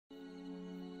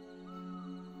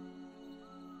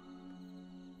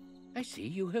I see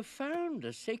you have found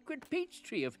a sacred peach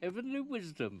tree of heavenly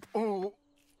wisdom. Oh,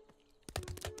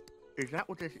 is that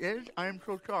what this is? I am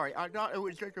so sorry. I thought it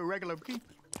was just a regular peach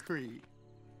tree.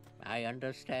 I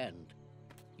understand.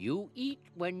 You eat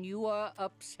when you are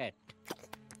upset.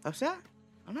 Upset?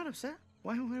 I'm not upset.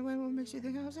 What makes you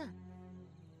think I'm upset?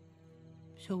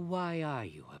 So why are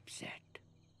you upset?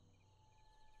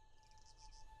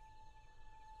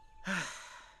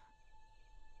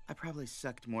 I probably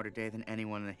sucked more today than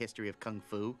anyone in the history of Kung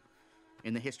Fu,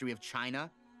 in the history of China,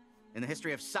 in the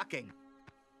history of sucking.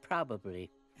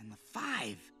 Probably. And the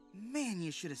 5. Man,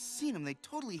 you should have seen them. They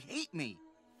totally hate me.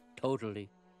 Totally.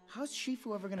 How's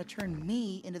Shifu ever gonna turn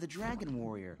me into the Dragon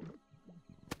Warrior?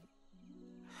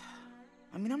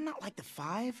 I mean, I'm not like the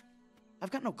 5.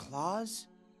 I've got no claws,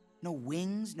 no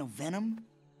wings, no venom.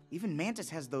 Even Mantis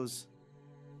has those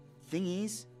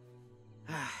thingies.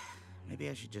 Maybe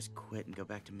I should just quit and go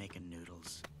back to making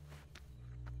noodles.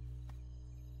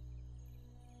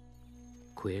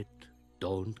 Quit,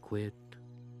 don't quit.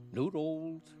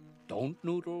 Noodles, don't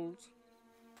noodles.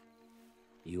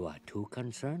 You are too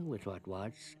concerned with what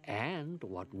was and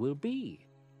what will be.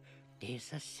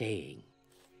 There's a saying.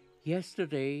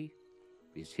 Yesterday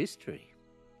is history.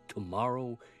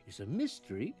 Tomorrow is a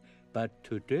mystery, but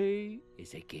today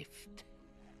is a gift.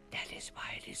 That is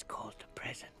why it is called the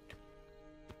present.